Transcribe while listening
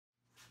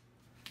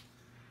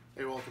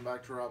Hey, welcome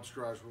back to Rob's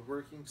Garage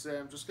Woodworking. Today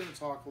I'm just going to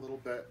talk a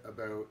little bit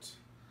about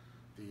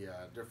the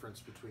difference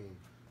between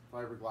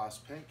fiberglass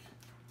pink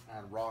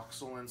and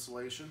Roxul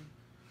insulation.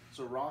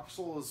 So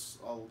Roxul is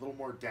a little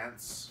more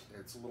dense,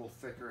 it's a little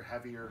thicker,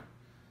 heavier.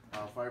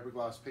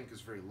 Fiberglass pink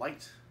is very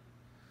light.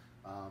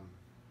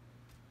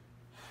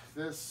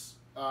 It's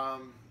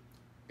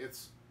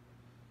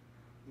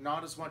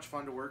not as much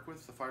fun to work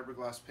with. The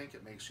fiberglass pink,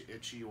 it makes you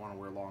itchy, you want to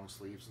wear long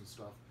sleeves and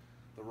stuff.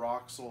 The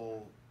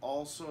Roxul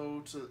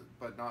also,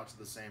 but not to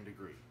the same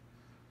degree.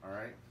 All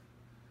right,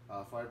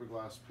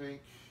 fiberglass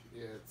pink,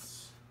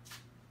 it's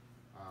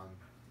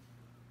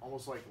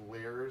almost like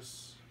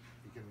layers.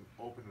 You can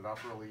open it up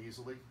really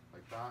easily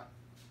like that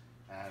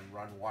and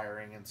run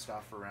wiring and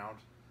stuff around.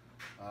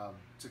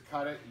 To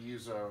cut it, you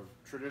use a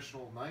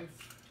traditional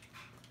knife,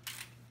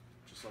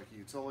 just like a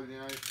utility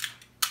knife.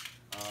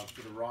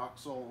 For the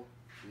Roxul,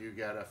 you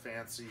get a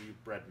fancy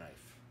bread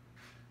knife.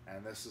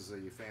 And this is a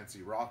fancy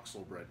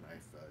Roxul bread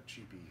knife,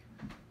 cheapy,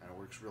 and it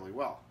works really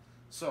well.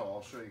 So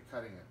I'll show you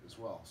cutting it as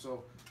well.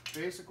 So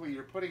basically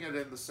you're putting it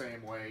in the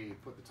same way. You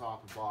put the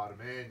top and bottom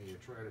in, you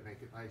try to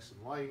make it nice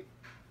and light,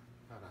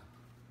 kind of,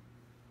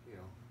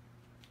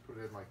 put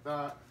it in like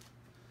that.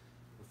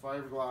 The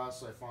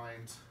fiberglass, I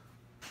find,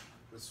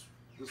 this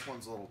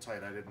one's a little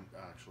tight. I didn't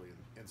actually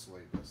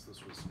insulate this.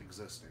 This was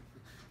existing.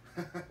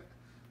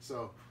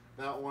 So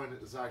that one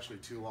is actually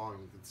too long.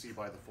 You can see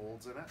by the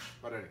folds in it,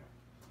 but anyway.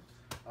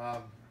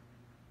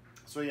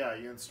 So yeah,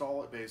 you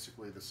install it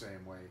basically the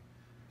same way.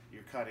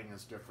 Your cutting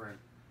is different.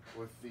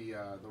 With the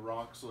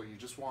Roxul, you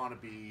just want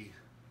to be,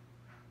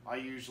 I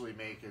usually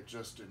make it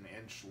just an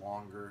inch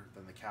longer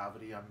than the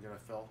cavity I'm going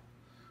to fill.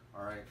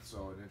 Alright,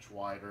 so an inch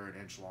wider, an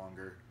inch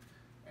longer,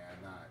 and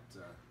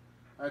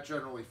that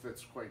generally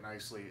fits quite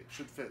nicely. It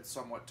should fit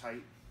somewhat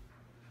tight,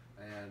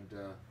 and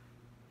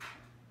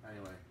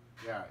anyway,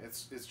 yeah,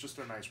 it's just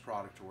a nice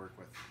product to work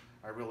with.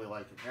 I really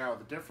like it. Now,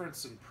 the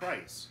difference in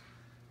price,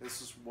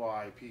 this is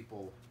why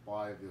people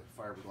buy the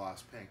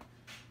fiberglass pink.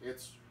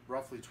 It's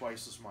roughly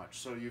twice as much.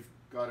 So you've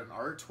got an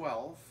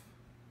R12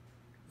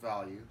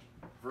 value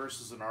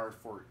versus an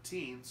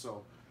R14,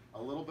 so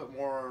a little bit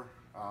more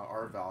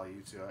R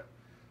value to it,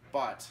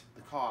 but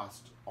the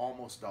cost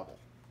almost double.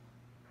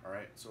 All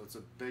right, so it's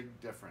a big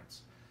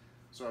difference.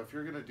 So if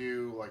you're gonna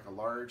do like a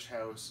large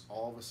house,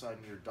 all of a sudden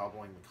you're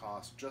doubling the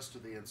cost just to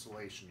the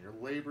insulation. Your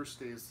labor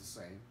stays the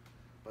same,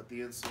 but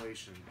the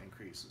insulation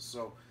increases.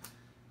 So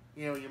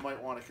you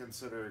might want to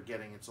consider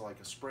getting into like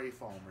a spray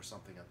foam or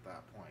something at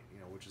that point,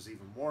 which is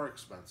even more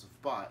expensive,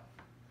 but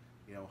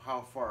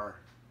how far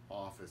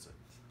off is it?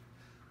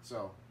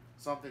 So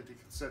something to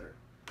consider.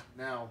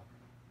 Now,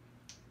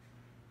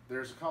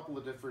 there's a couple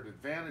of different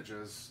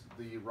advantages.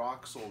 The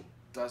Roxul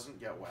doesn't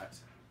get wet.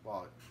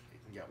 Well, it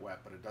can get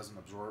wet, but it doesn't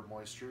absorb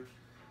moisture.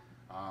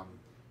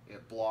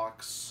 It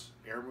blocks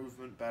air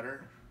movement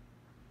better.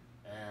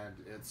 And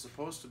it's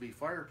supposed to be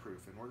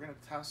fireproof, and we're going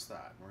to test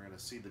that. We're going to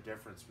see the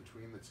difference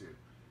between the two.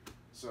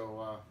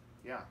 So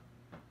yeah.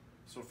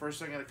 So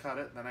first I'm going to cut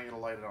it, then I'm going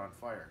to light it on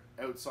fire.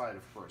 Outside,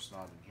 of course,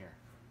 not in here.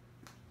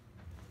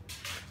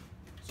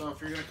 So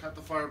if you're going to cut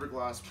the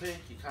fiberglass pink,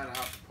 you kind of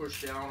have to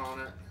push down on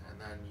it, and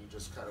then you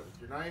just cut it with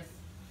your knife.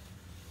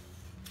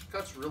 It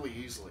cuts really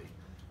easily.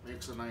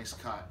 Makes a nice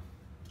cut.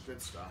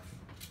 Good stuff.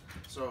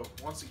 So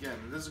once again,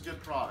 it is a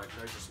good product.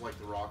 I just like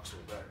the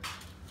Roxul better.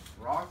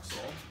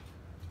 Roxul.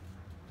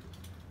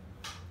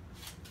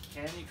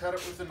 Can you cut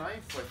it with a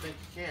knife? I think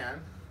you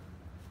can.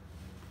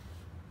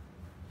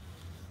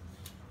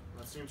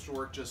 That seems to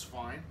work just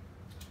fine.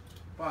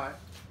 But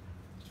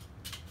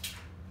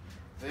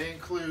they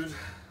include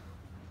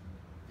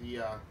the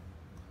a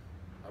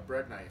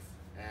bread knife,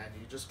 and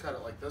you just cut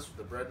it like this with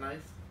the bread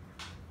knife.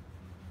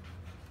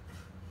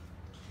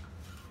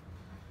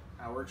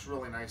 That works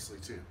really nicely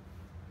too.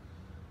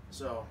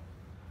 So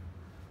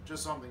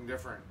just something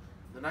different.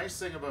 The nice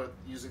thing about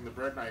using the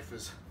bread knife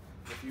is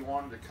if you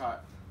wanted to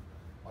cut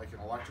like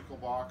an electrical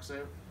box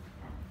out,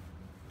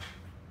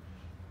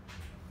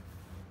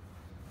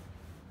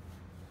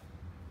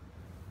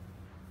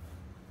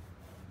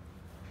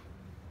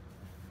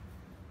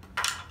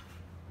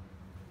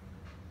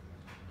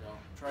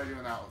 try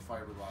doing that with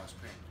fiberglass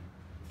pink.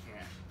 You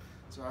can't.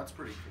 So that's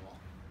pretty cool.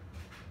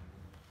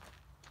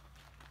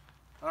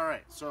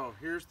 Alright, so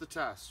here's the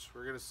test.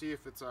 We're going to see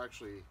if it's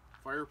actually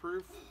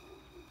fireproof.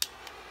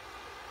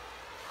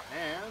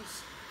 And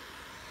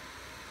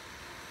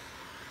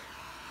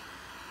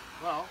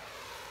well,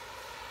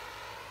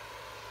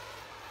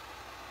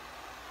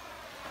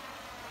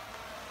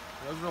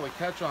 it doesn't really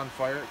catch on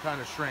fire, it kind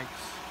of shrinks.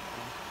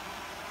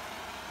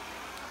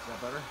 Is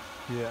that better?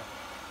 Yeah.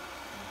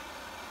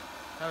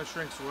 Kind of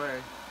shrinks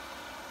away.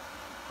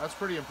 That's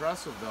pretty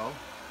impressive though.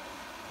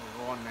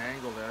 We'll go on an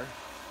angle there.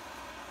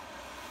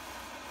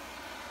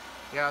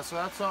 Yeah, so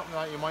that's something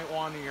that you might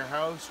want in your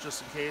house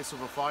just in case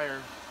of a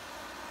fire.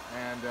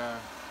 And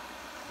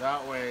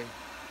that way,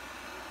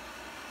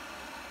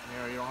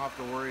 you don't have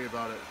to worry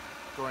about it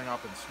going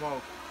up in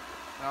smoke.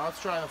 Now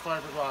let's try the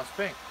fiberglass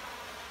pink.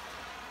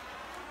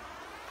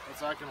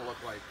 What's that going to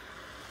look like?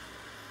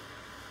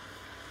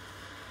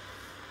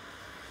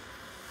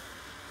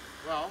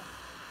 Well,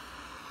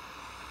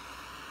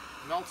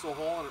 melts a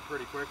hole in it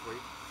pretty quickly.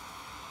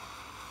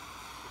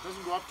 It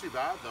doesn't go up too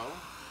bad though.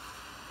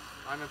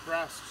 I'm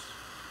impressed.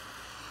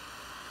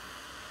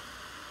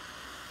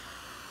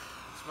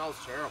 It smells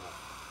terrible.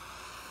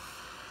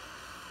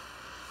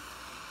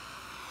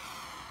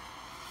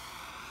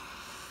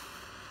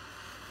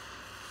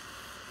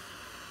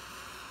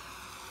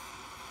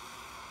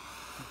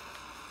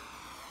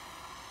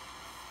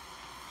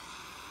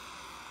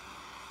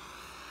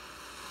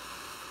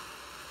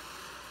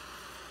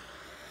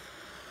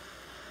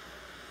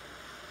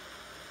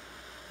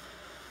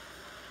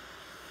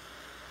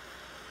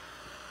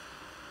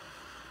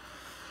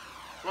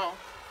 Well,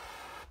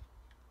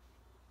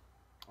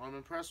 I'm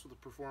impressed with the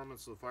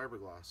performance of the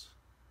fiberglass,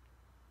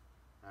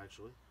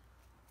 actually.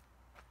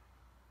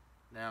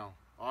 Now,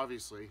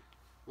 obviously,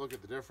 look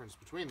at the difference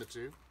between the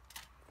two,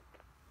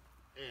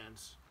 and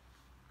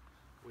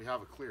we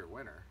have a clear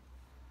winner.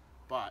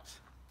 But,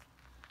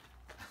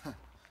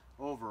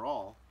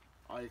 overall,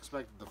 I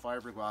expected the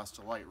fiberglass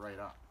to light right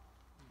up,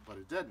 but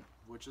it didn't,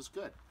 which is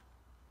good.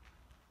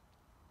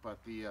 But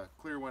the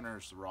clear winner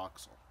is the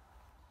Roxul.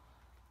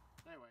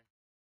 Anyway.